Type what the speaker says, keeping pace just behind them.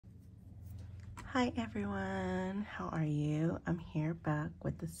Hi everyone, how are you? I'm here back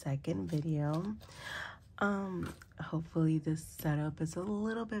with the second video. Hopefully this setup is a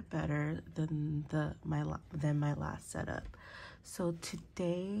little bit better than my last setup. So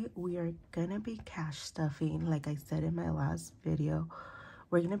today we are gonna be cash stuffing, like I said in my last video.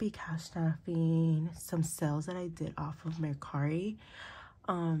 We're gonna be cash stuffing some sales that I did off of Mercari.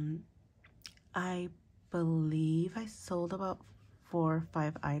 I believe I sold about 4 or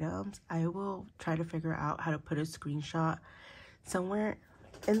 5 items. I will try to figure out how to put a screenshot somewhere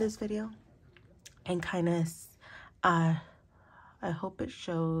in this video and kind of I hope it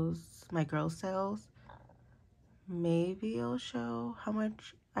shows my girl sales. Maybe it'll show how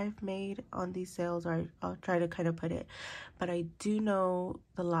much I've made on these sales, or I'll try to kind of put it. But I do know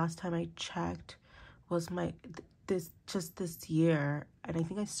the last time I checked was this year, and I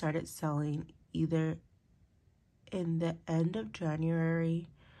think I started selling either in the end of January.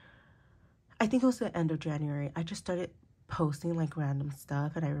 I think it was the end of January. I just started posting like random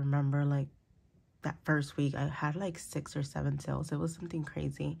stuff, and I remember like that first week I had like 6 or 7 sales. It was something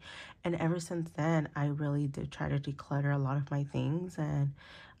crazy, and ever since then I really did try to declutter a lot of my things, and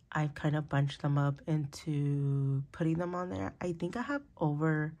I've kind of bunched them up into putting them on there. I think I have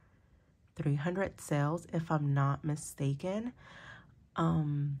over 300 sales if I'm not mistaken.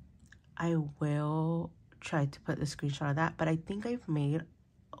 I will try to put the screenshot of that, but I think I've made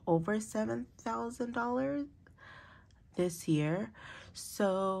over $7,000 this year.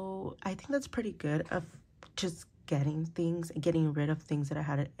 So I think that's pretty good of just getting rid of things that I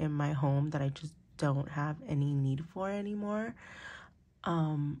had in my home that I just don't have any need for anymore.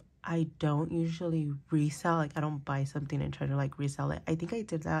 I don't usually resell, like I don't buy something and try to like resell it. I think I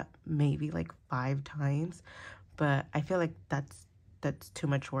did that maybe like 5 times, but I feel like that's too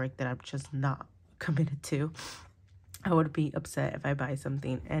much work that I'm just not committed to. I would be upset if I buy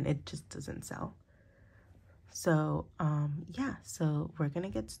something and it just doesn't sell. So yeah, so we're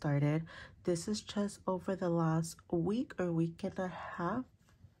gonna get started. This is just over the last week or week and a half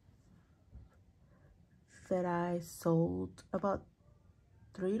that I sold about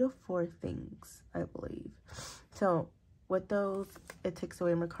 3 to 4 things, I believe. So with those, it takes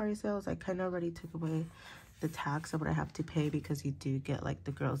away Mercari sales. I kind of already took away the tax of what I have to pay, because you do get like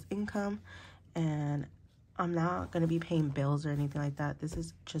the gross income, and I'm not going to be paying bills or anything like that. This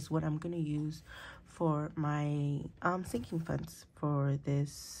is just what I'm going to use for my sinking funds for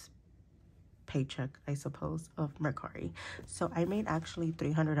this paycheck, I suppose, of Mercari. So I made actually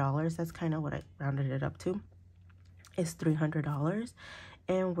 $300. That's kind of what I rounded it up to. It's $300.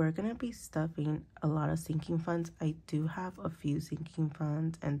 And we're going to be stuffing a lot of sinking funds. I do have a few sinking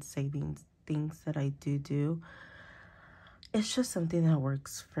funds and savings things that I do. It's just something that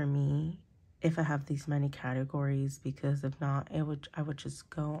works for me if I have these many categories, because if not, I would just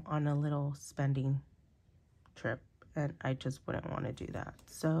go on a little spending trip, and I just wouldn't want to do that.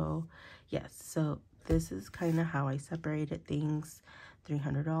 So yes, so this is kind of how I separated things.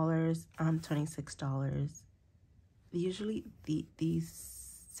 $300, $26. Usually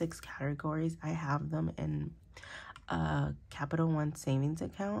these 6 categories, I have them in a Capital One savings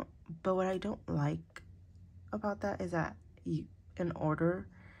account. But what I don't like about that is that you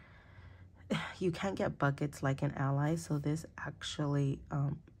can't get buckets like an Ally. So this actually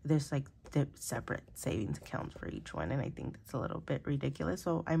there's like the separate savings accounts for each one, and I think that's a little bit ridiculous.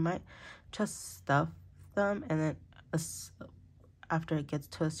 So I might just stuff them, and then after it gets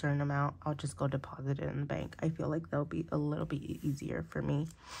to a certain amount, I'll just go deposit it in the bank. I feel like that'll be a little bit easier for me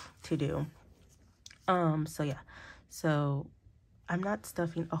to do. So yeah, so I'm not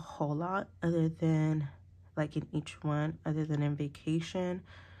stuffing a whole lot other than like in each one, other than in vacation,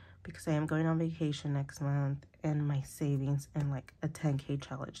 because I am going on vacation next month, and my savings, and like a 10K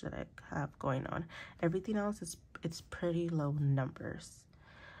challenge that I have going on. Everything else it's pretty low numbers.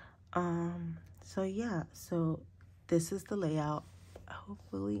 So yeah, so this is the layout.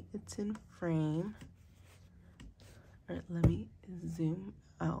 Hopefully it's in frame. All right, let me zoom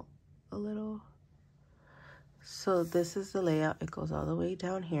out a little. So this is the layout. It goes all the way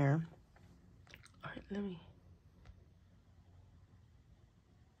down here. All right,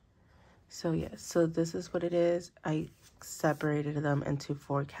 so yeah, so this is what it is. I separated them into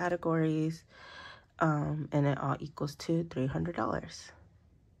 4 categories, and it all equals to $300.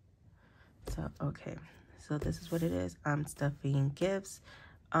 So okay, so this is what it is. I'm stuffing gifts,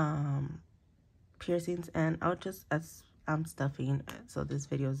 piercings, and as I'm stuffing, so this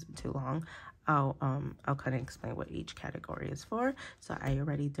video isn't too long, I'll kind of explain what each category is for. So I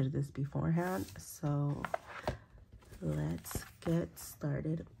already did this beforehand, so let's get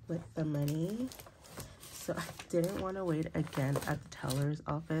started with the money. So I didn't want to wait again at the teller's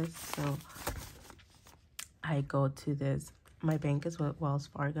office, so I go to this, my bank is with Wells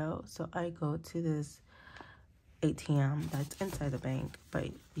Fargo, so I go to this ATM that's inside the bank, but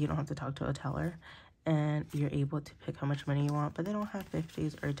you don't have to talk to a teller, and you're able to pick how much money you want, but they don't have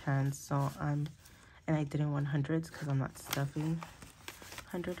 50s or 10s, so and I didn't want hundreds because I'm not stuffing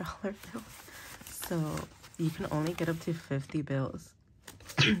 $100 bills, so you can only get up to 50 bills.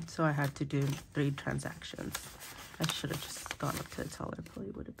 So I had to do 3 transactions. I should have just gone up to the teller,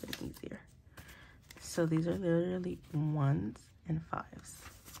 probably would have been easier. So these are literally 1s and 5s.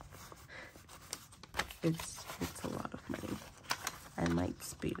 It's a lot of money. I might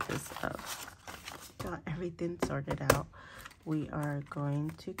speed this up. Got everything sorted out. We are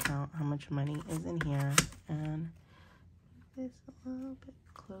going to count how much money is in here, and it's a little bit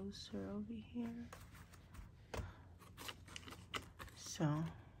closer over here. So,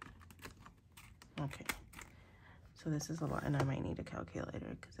 okay. So this is a lot, and I might need a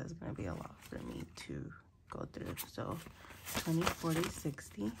calculator because that's going to be a lot for me to go through. So 20, 40,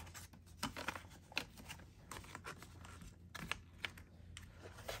 60.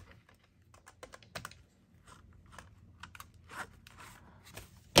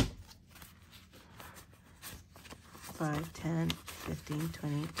 5, 10, 15,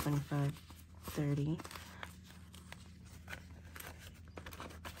 20, 25, 30,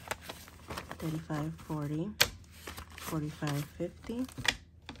 35, 40, 45, 50,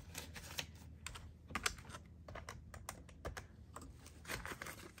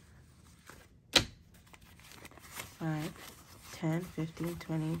 5, 10, 15,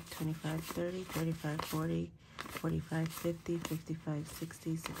 20, 25, 30, 35, 40, 45, 50, 55,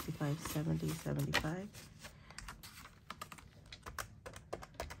 60, 65, 70, 75.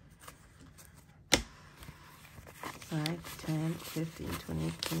 5, 10, 15,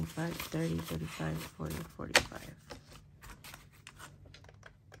 20, 25, 30, 35, 40, 45.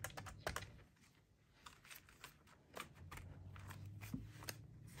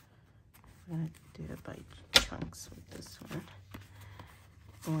 I'm going to do it by chunks with this one.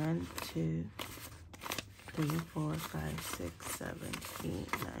 1, 2, 3, 4, 5, 6, 7, 8, 9,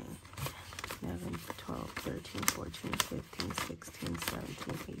 11, 12, 13, 14, 15, 16,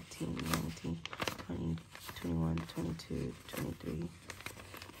 17, 18, 19, 20, 21, 22, 23,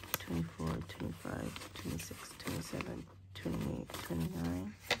 24, 25, 26, 27, 28,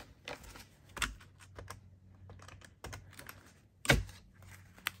 29.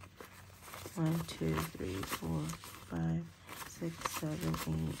 1, 2, 3, 4, 5, 6, 7,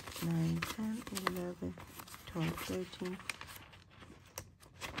 8, 9, 10, 11, 12, 13,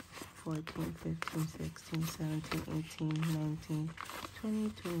 14, 15, 16, 17, 18, 19, 20,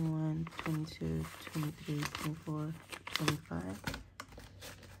 21, 22, 23, 24, 25.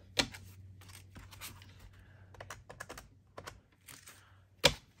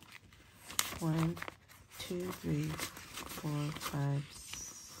 1, 2, 3, 4, 5,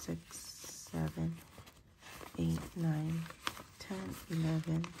 6, 7, 8, 9, 10,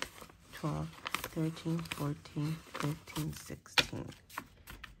 11, 12, 13, 14, 15, 16.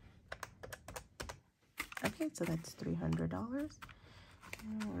 Okay, so that's $300.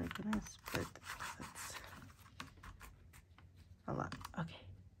 And we're gonna split that. That's a lot. Okay,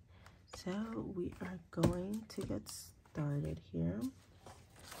 so we are going to get started here.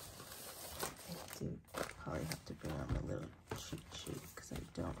 I do probably have to bring out my little cheat sheet because I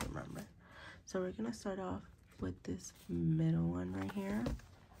don't remember. So we're gonna start off with this middle one right here,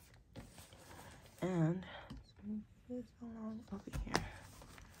 and let's move this along over here.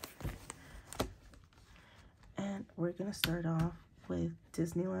 And we're gonna start off with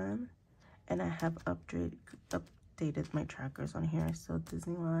Disneyland, and I have updated my trackers on here. So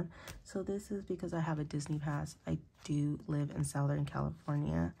Disneyland, so this is because I have a Disney pass. I do live in Southern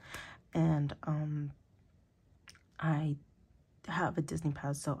California, and I have a Disney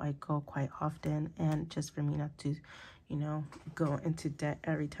pass, so I go quite often, and just for me not to, you know, go into debt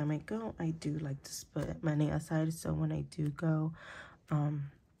every time I go, I do like to put money aside, so when I do go,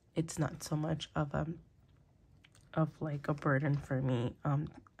 it's not so much of like a burden for me.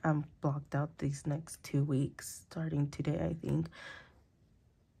 I'm blocked out these next 2 weeks starting today, I think.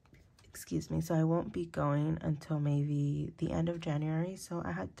 Excuse me. So I won't be going until maybe the end of January, so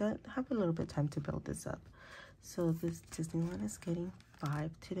I had to have a little bit of time to build this up. So this Disneyland is getting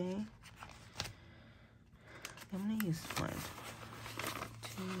 5 today. I'm gonna use 1,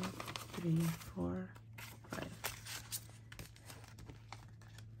 2, 3, 4, 5.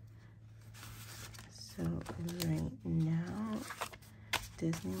 So right now,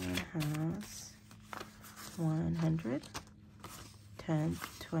 Disneyland has 100, 10,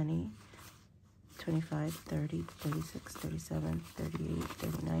 20, 25, 30, 36, 37, 38,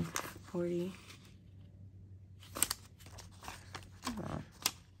 39, 40,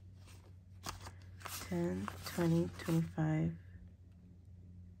 10, 20, 25,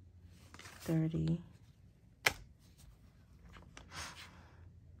 30,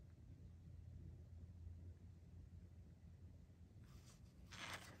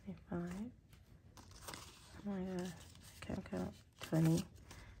 25. Oh my god, I can't count. 20,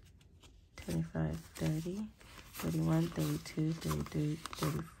 25, 30, 31, 32, 33,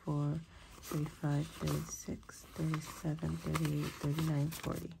 34, 35, 36, 37, 38, 39,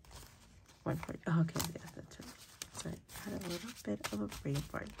 40. 140. Oh, okay, yeah, that's right. Sorry, I had a little bit of a brain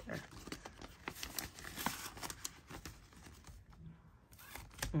fart there.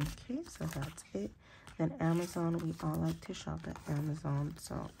 Okay, so that's it. Then Amazon, we all like to shop at Amazon,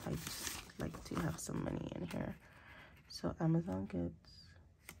 so I just like to have some money in here. So Amazon gets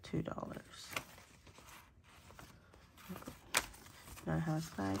 $2. Okay. Now it has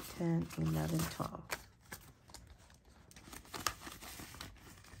 5, 10, 11, 12.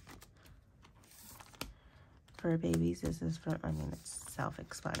 For babies, this is for, I mean, it's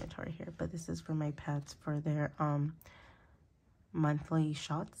self-explanatory here, but this is for my pets for their monthly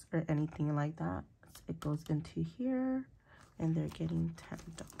shots or anything like that. It goes into here, and they're getting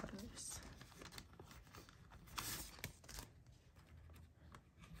 $10.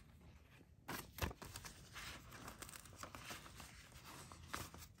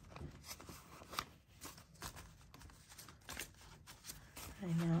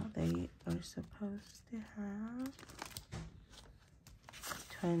 Right now, they are supposed to have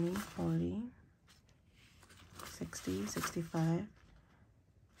 20, 40, 60, 65,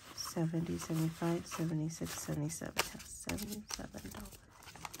 70, 75, 76, 77. That's $77.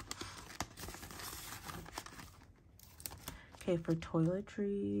 Okay, for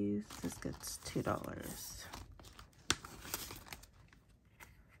toiletries, this gets $2.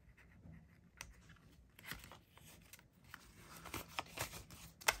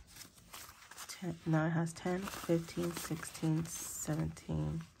 Now it has 10, 15, 16,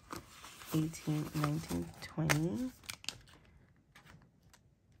 17, 18, 19, 20.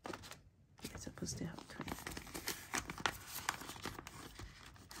 It's supposed to have 20.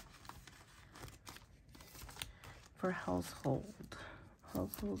 For household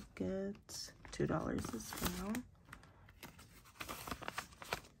gets $2 as well.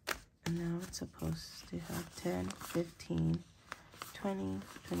 And now it's supposed to have 10, 15, 20,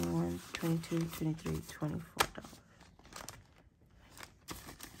 21, 22, 23, $24.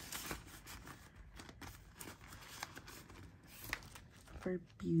 For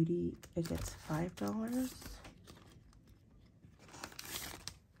beauty, it gets $5.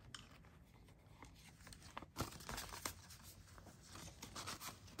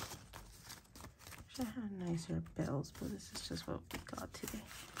 I had nicer bills, but this is just what we got today.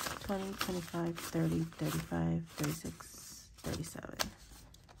 20, 25, 30, 35, 36, 37.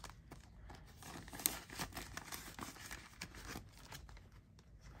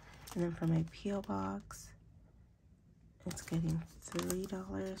 And then for my P.O. box, it's getting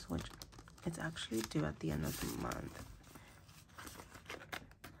 $3, which it's actually due at the end of the month.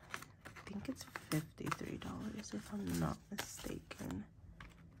 I think it's $53 if I'm not mistaken.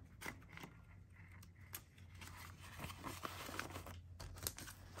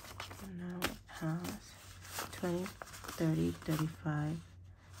 Now it has 20, 30, 35,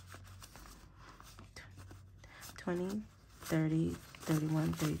 20, 30,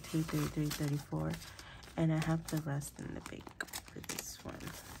 31, 32, 33, 34, and I have the rest in the bank for this one.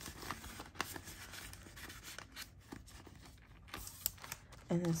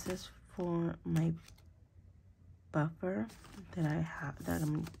 And this is for my buffer that I have, that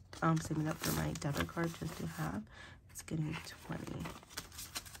I'm saving up for my debit card just to have. It's getting 20.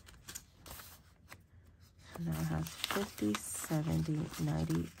 So now it has 50, 70,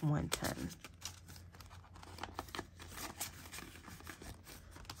 90, 110.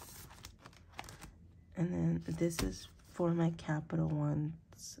 And then this is for my capital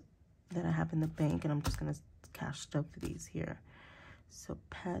ones that I have in the bank, and I'm just gonna cash stuff these here. So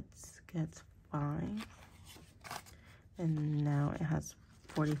pets gets 5, and now it has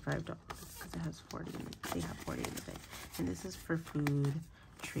 $45 because it has 40. They have 40 in the bank, and this is for food,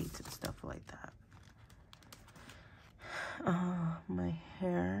 treats, and stuff like that. My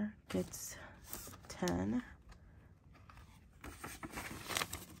hair gets 10.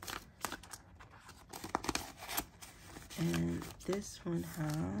 And this one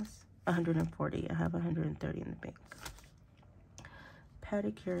has 140. I have 130 in the bank.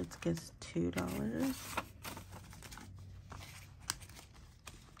 Pedicure gets $2.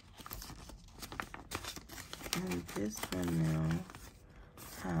 And this one now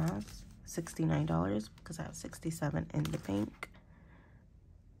has $69 because I have 67 in the bank.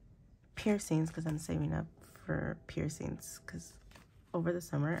 piercings, because I'm saving up for piercings, because over the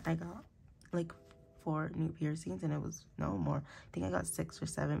summer I got like 4 new piercings, and it was no more. I think I got 6 or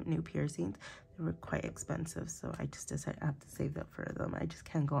 7 new piercings. They were quite expensive, so I just decided I have to save up for them. I just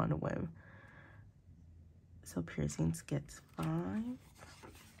can't go on a whim. So piercings gets 5,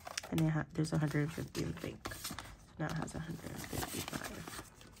 and there's 150 in the bank. So now it has 155.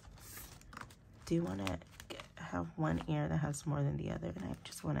 Do you want to have one ear that has more than the other, and I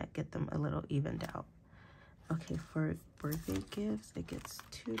just want to get them a little evened out. Okay, for birthday gifts, it gets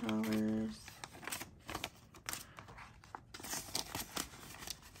 $2.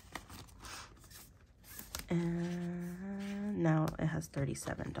 And now it has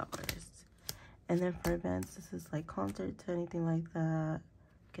 $37. And then for events, this is like concerts, anything like that,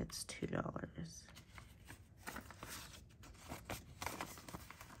 gets $2.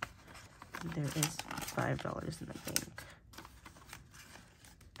 There is $5 in the bank.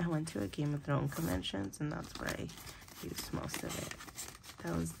 I went to a Game of Thrones conventions, and that's where I used most of it.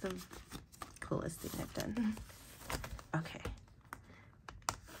 That was the coolest thing I've done. Okay.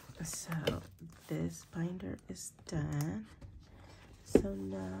 So this binder is done. So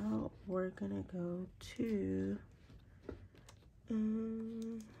now we're gonna go to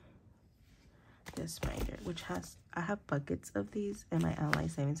this binder, which has, I have buckets of these in my Ally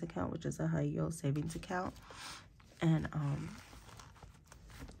savings account, which is a high yield savings account, and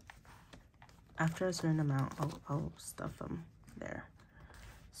after a certain amount I'll stuff them there.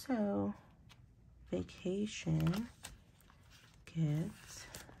 So vacation gets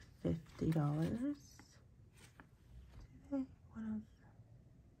 $50. What else?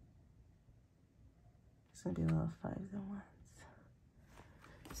 It's gonna be a lot of 5s at once.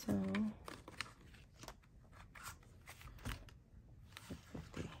 So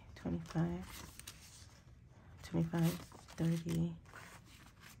 50, 25, 25, 30,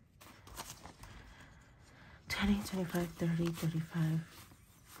 20, 25, 30, 35,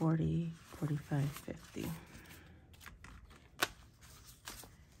 40, 45, 50.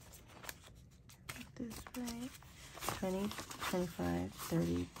 This way. 20, 25,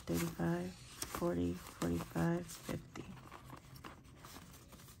 30, 35, 40, 45, 50.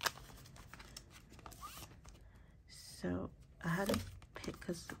 So I had to pay,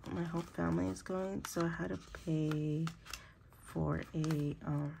 because my whole family is going, so I had to pay for a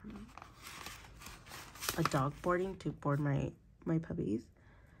dog boarding to board my puppies.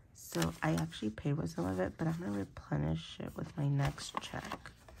 So I actually paid with some of it, but I'm gonna replenish it with my next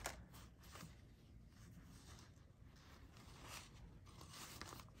check.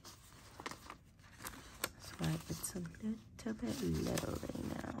 That's why it's a little bit low right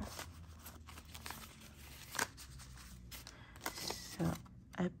now. So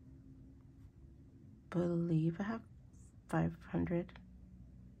I believe I have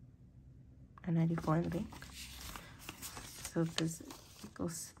 594 in the bank. So this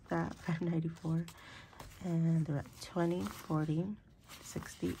equals that 594, and they're at 20, 40,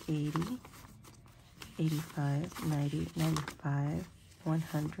 60, 80, 85, 90, 95,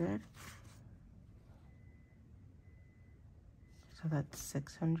 100. So that's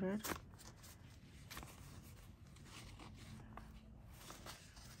 600.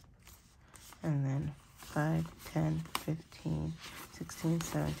 And then 5, 10, 15, 16,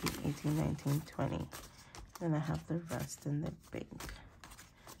 17, 18, 19, 20. And I have the rest in the bank.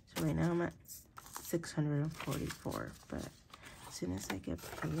 So right now I'm at 644, but as soon as I get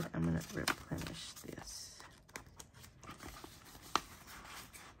paid, I'm gonna replenish this.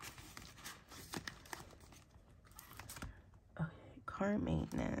 Okay, car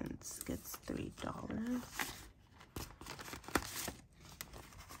maintenance gets $3.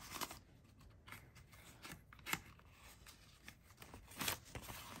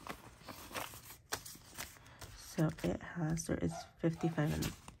 So it has, there is 55 in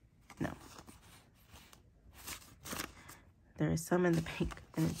the, no. There is some in the bank,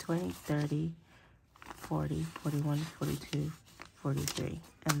 and it's 20, 30, 40, 41, 42, 43.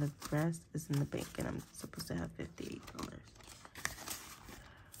 And the rest is in the bank, and I'm supposed to have $58.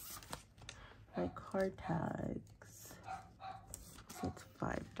 My card tags, so it's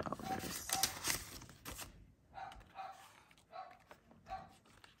 $5.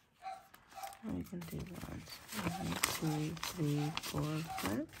 We can do 1, 2, 3, 4,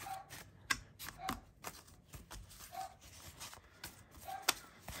 5.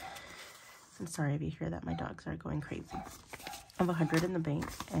 I'm sorry if you hear that. My dogs are going crazy. I have 100 in the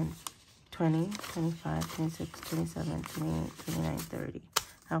bank, and 20, 25, 26, 27, 28, 29, 30. I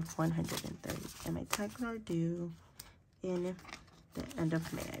have 130. And my tags are due in the end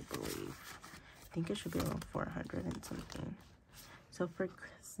of May, I believe. I think it should be around 400 and something. So So for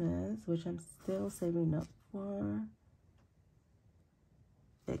Christmas, which I'm still saving up for,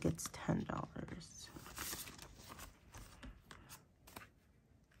 it gets $10.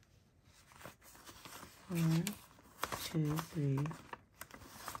 1, 2, 3.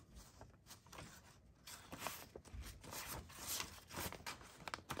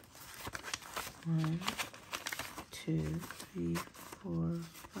 1, 2, 3, 4,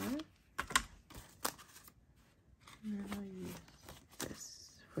 5. And then I'll use this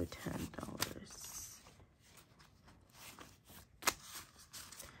for $10.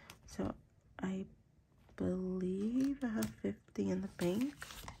 So I believe I have 50 in the bank.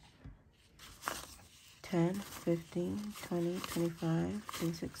 10, 15, 20, 25,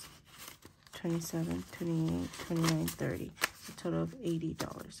 26, 27, 28, 29, 30. A total of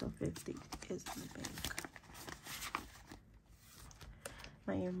 $80. So 50 is in the bank.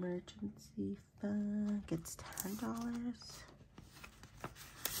 My emergency fund gets $10.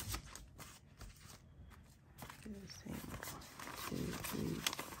 Do the same. 2, 3,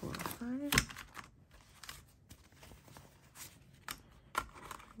 4, 5.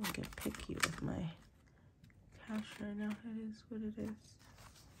 I get picky with my cash right now. It is what it is.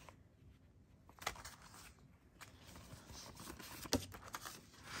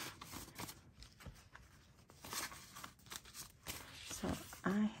 So I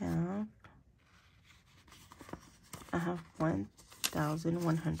have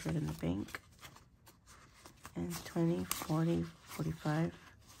 1,100 in the bank, and 20, 40, 45,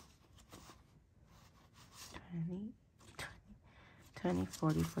 20,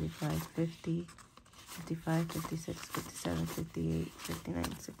 40, 45, 50, 55, 56, 57, 58,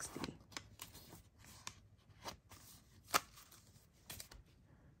 59, 60.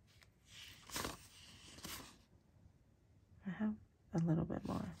 I have a little bit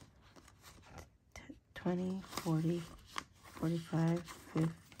more. 20, 40, 45,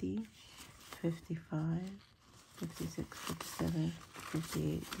 50, 55, 56, 57,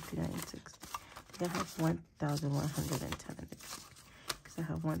 58, 59, 60. I think I have 1,110 in the bank because I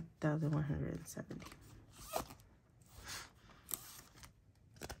have 1,170.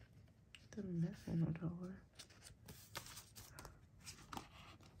 Still missing a dollar.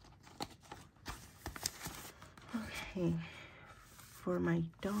 Okay. For my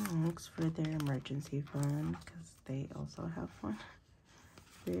dogs, for their emergency fund, because they also have one,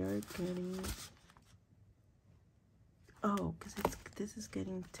 they are getting, oh, because this is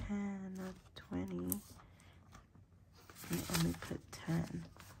getting 10, not 20. I only put 10.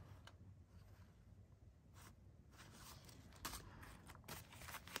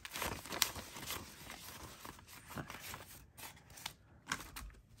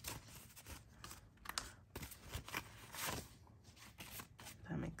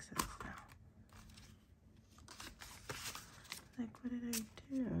 That makes sense now. Like, what did I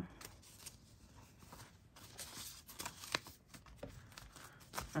do?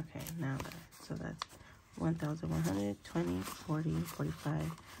 Okay, now that, so that's 1,100, 20, 40,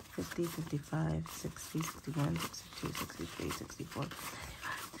 45, 50, 55, 60, 61, 62, 63, 64,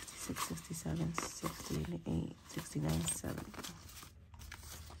 66, 67, 68, 69, 70.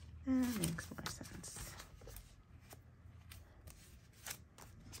 That makes more sense.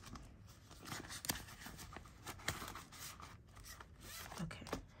 Okay,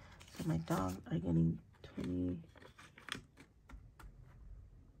 so my dogs are getting 20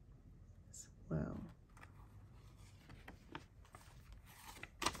 as well.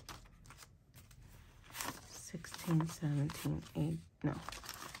 16, 17, 8, no.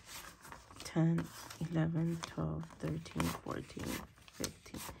 10, 11, 12, 13, 14,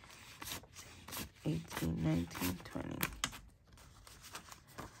 15, 18, 19, 20.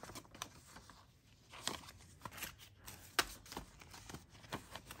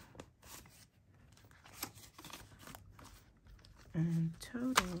 And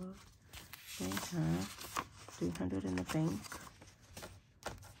total, they have 300 in the bank,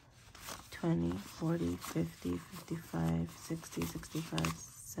 20, 40, 50, 55, 60, 65,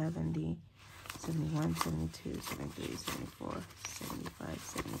 70, 71, 72, 73, 74, 75,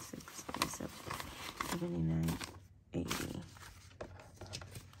 76, 77, 79, 80.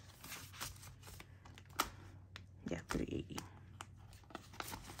 Yeah, 380.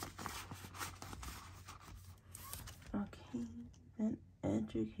 Okay, then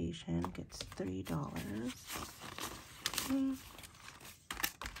education gets $3. Okay.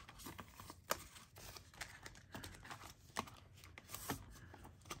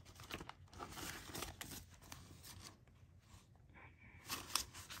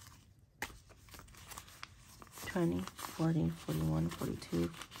 $20, $40, $41, $42,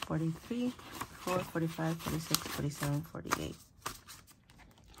 $43, $44, $45, $46, $47, $48.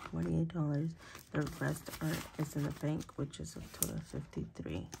 $28. The rest is in the bank, which is a total of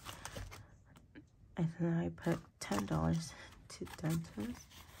 $53. And then I put $10 to dentist.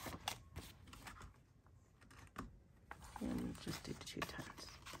 And just do 2 times.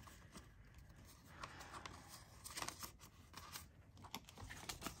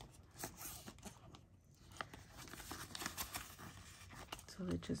 So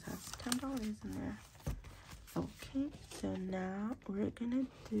it just has $10 in there. Okay, so now we're gonna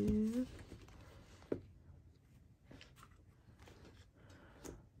do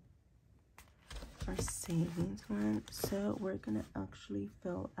our savings one. So we're gonna actually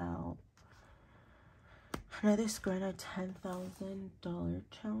fill out another Square $10,000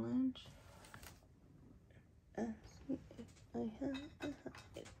 challenge. Let's see if I have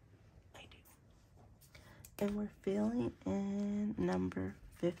it. I do. And we're filling in number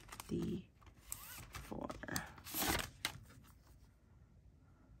 54.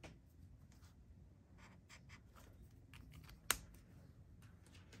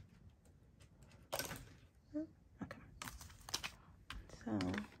 Okay. So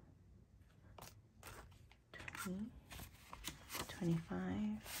 20,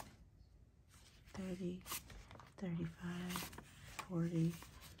 25, 30, 35, 40,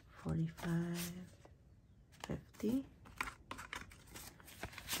 45, 50.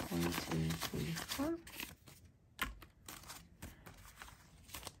 1, 2, 3, 4.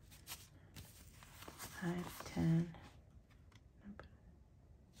 5, 10.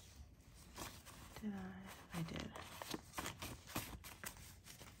 Did I did.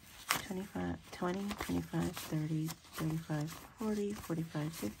 25, 20, 25, 30, 35, 40,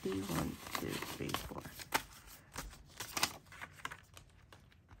 45, 50. 1, 2, 3, 4.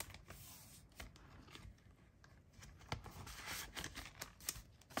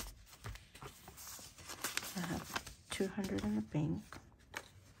 I have 200 in the bank.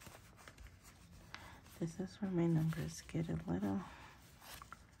 This is where my numbers get a little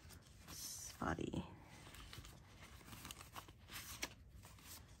spotty.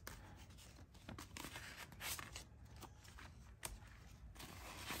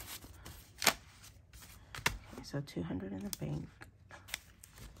 Okay, so 200 in the bank.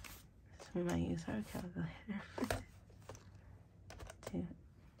 So we might use our calculator for this.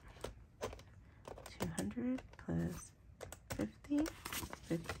 200 plus 50,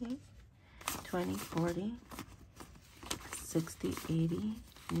 50, 20, 40, 60, 80,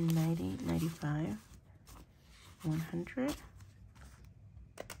 90, 95, 100,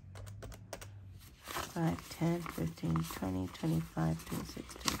 5, 10, 15, 20, 25,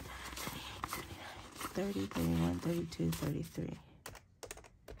 26, 27, 28, 29, 30, 31, 32, 33.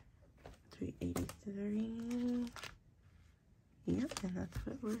 383. Yep, and that's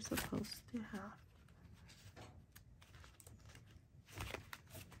what we're supposed to have.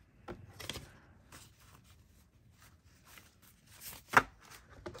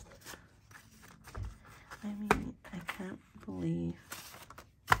 I mean, I can't believe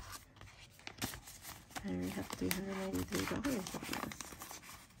I already have $393 on this.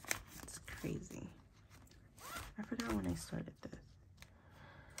 It's crazy. I forgot when I started this.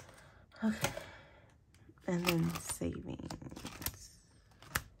 Okay. And then savings,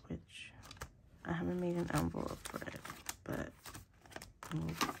 which I haven't made an envelope for it, but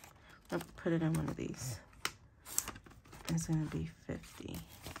I'll put it in one of these. It's going to be 50.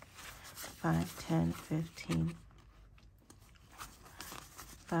 5, 10, 15,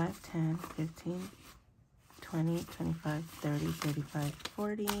 5, 10, 15, 20, 25, 30, 35,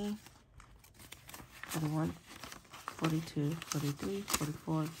 40, 41, 42, 43,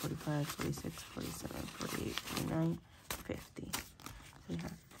 44, 45, 46, 47, 48, 49, 50. So we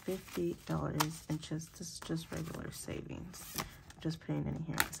have $50 and just regular savings. I'm just putting it in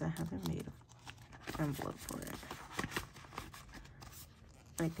here because I haven't made an envelope for it.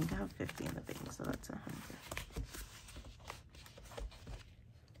 I think I have 50 in the bank, so that's 100.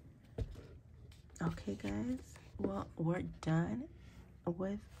 Okay, guys. Well, we're done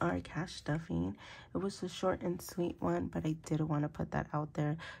with our cash stuffing. It was a short and sweet one, but I did want to put that out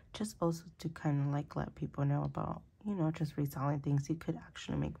there just also to kind of like let people know about, you know, just reselling things. You could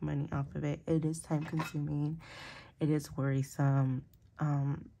actually make money off of it. It is time consuming. It is worrisome.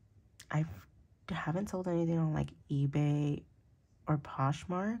 I haven't sold anything on like eBay or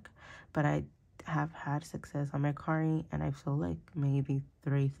Poshmark, but I have had success on Mercari, and I've sold like maybe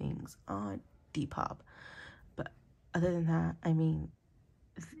 3 things on Depop. But other than that, I mean,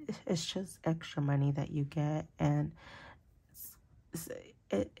 it's just extra money that you get, and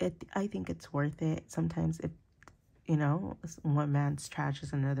I think it's worth it. Sometimes if, you know, one man's trash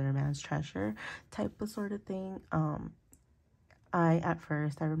is another man's treasure type of sort of thing. At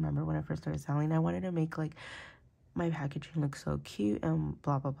first, I remember when I first started selling, I wanted to make like my packaging look so cute and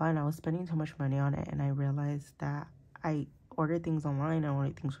blah blah blah, and I was spending too much money on it, and I realized that I ordered things online, I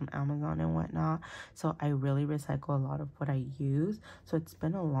ordered things from Amazon and whatnot, so I really recycle a lot of what I use. So it's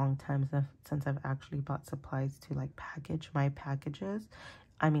been a long time since I've actually bought supplies to like package my packages.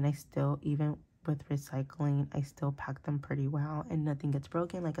 I mean, I still, even with recycling, I still pack them pretty well and nothing gets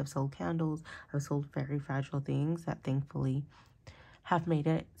broken. Like I've sold candles, I've sold very fragile things that thankfully have made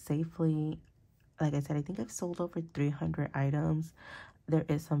it safely. Like I said, I think I've sold over 300 items. There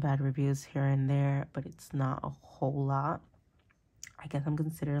is some bad reviews here and there, but it's not a whole lot. I guess I'm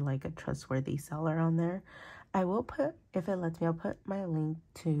considered like a trustworthy seller on there. I will put, if it lets me, I'll put my link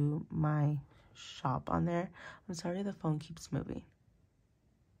to my shop on there. I'm sorry, the phone keeps moving.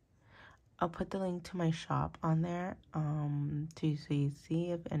 I'll put the link to my shop on there to so you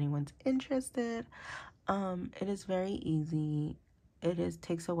see if anyone's interested. It is very easy.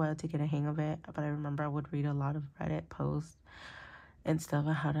 Takes a while to get a hang of it, but I remember I would read a lot of Reddit posts and stuff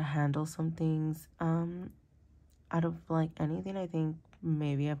on how to handle some things. Out of like anything, I think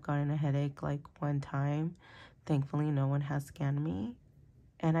maybe I've gotten a headache like one time. Thankfully, no one has scammed me,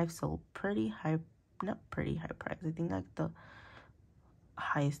 and I've sold not pretty high price. I think like the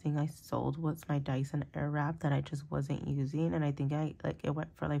highest thing I sold was my Dyson Airwrap that I just wasn't using, and I think it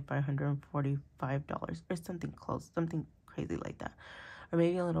went for like $545 or something close, something crazy like that, or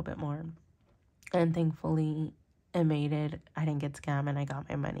maybe a little bit more. And thankfully it made it. I didn't get scammed and I got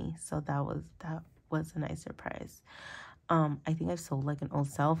my money, so that was a nice surprise. I think I've sold like an old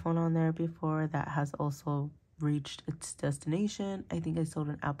cell phone on there before that has also reached its destination. I think I sold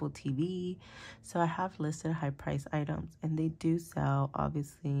an Apple TV. So I have listed high price items and they do sell.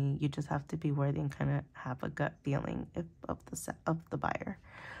 Obviously, you just have to be worthy and kind of have a gut feeling of the buyer.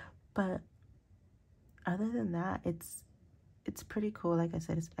 But other than that, it's pretty cool. Like I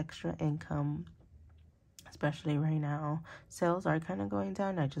said, it's extra income, especially right now. Sales are kind of going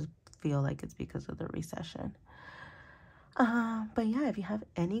down. I just feel like it's because of the recession. But yeah, if you have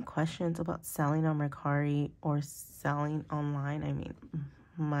any questions about selling on Mercari or selling online, I mean,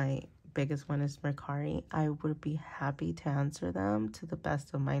 my biggest one is Mercari. I would be happy to answer them to the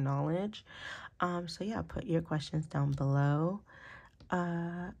best of my knowledge. So yeah, put your questions down below.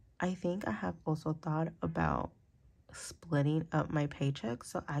 I think I have also thought about splitting up my paycheck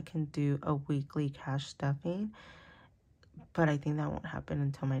so I can do a weekly cash stuffing. But I think that won't happen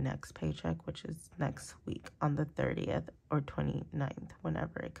until my next paycheck, which is next week on the 30th or 29th,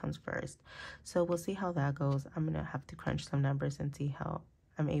 whenever it comes first. So we'll see how that goes. I'm going to have to crunch some numbers and see how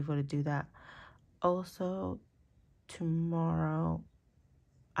I'm able to do that. Also, tomorrow,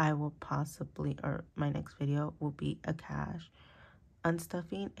 I will possibly, or my next video will be a cash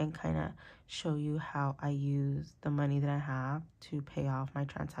unstuffing and kind of show you how I use the money that I have to pay off my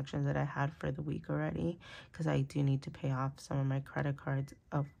transactions that I had for the week already, because I do need to pay off some of my credit cards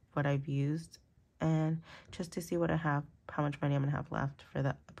of what I've used, and just to see what I have, how much money I'm gonna have left for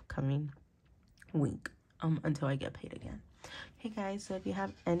the upcoming week until I get paid again. Hey guys, so if you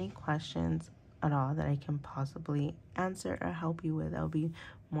have any questions at all that I can possibly answer or help you with, I'll be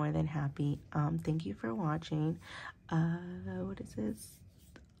more than happy. Thank you for watching. What is this?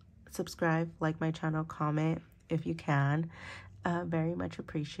 Subscribe, like my channel, comment if you can. Very much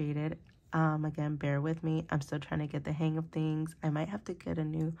appreciated. Again, bear with me. I'm still trying to get the hang of things. I might have to get a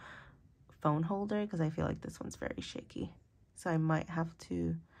new phone holder because I feel like this one's very shaky. So I might have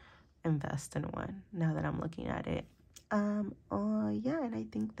to invest in one now that I'm looking at it. Yeah, and I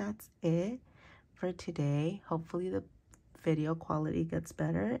think that's it for today. Hopefully the video quality gets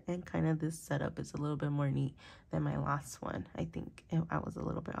better and kind of this setup is a little bit more neat than my last one. I think I was a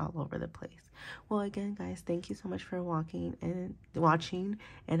little bit all over the place. Well, again, guys, thank you so much for watching, and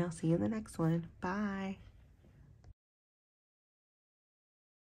I'll see you in the next one. Bye.